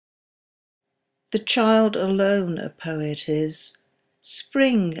The child alone a poet is,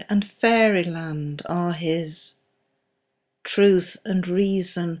 Spring and Fairyland are his. Truth and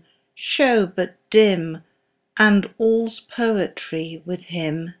reason show but dim, and all's poetry with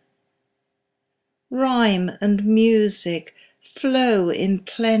him. Rhyme and music flow in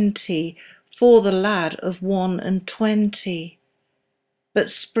plenty for the lad of 21, but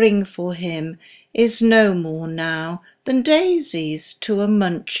spring for him is no more now than daisies to a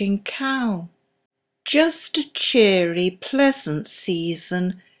munching cow. Just a cheery, pleasant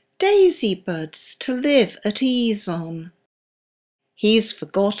season, daisy buds to live at ease on. He's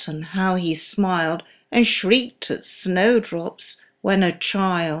forgotten how he smiled and shrieked at snowdrops when a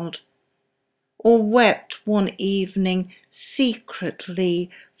child, or wept one evening secretly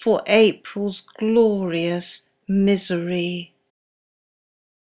for April's glorious misery.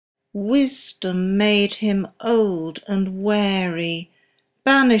 Wisdom made him old and wary,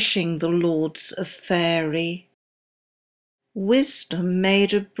 banishing the lords of Faery. Wisdom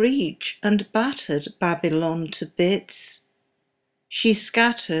made a breach and battered Babylon to bits. She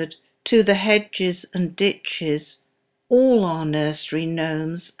scattered to the hedges and ditches all our nursery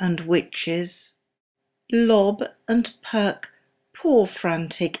gnomes and witches. Lob and Puck, poor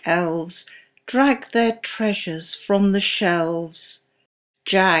frantic elves, drag their treasures from the shelves.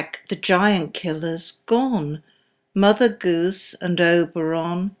 Jack the giant killer's gone, Mother Goose and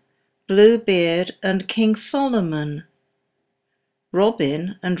Oberon, Bluebeard and King Solomon.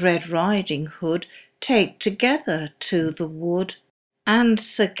 Robin and Red Riding Hood take together to the wood, and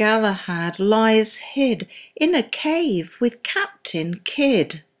Sir Galahad lies hid in a cave with Captain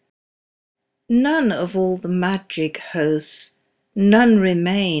Kidd. None of all the magic hosts, none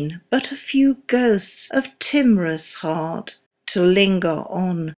remain but a few ghosts of timorous heart, to linger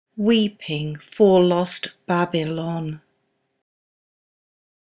on, weeping for lost Babylon.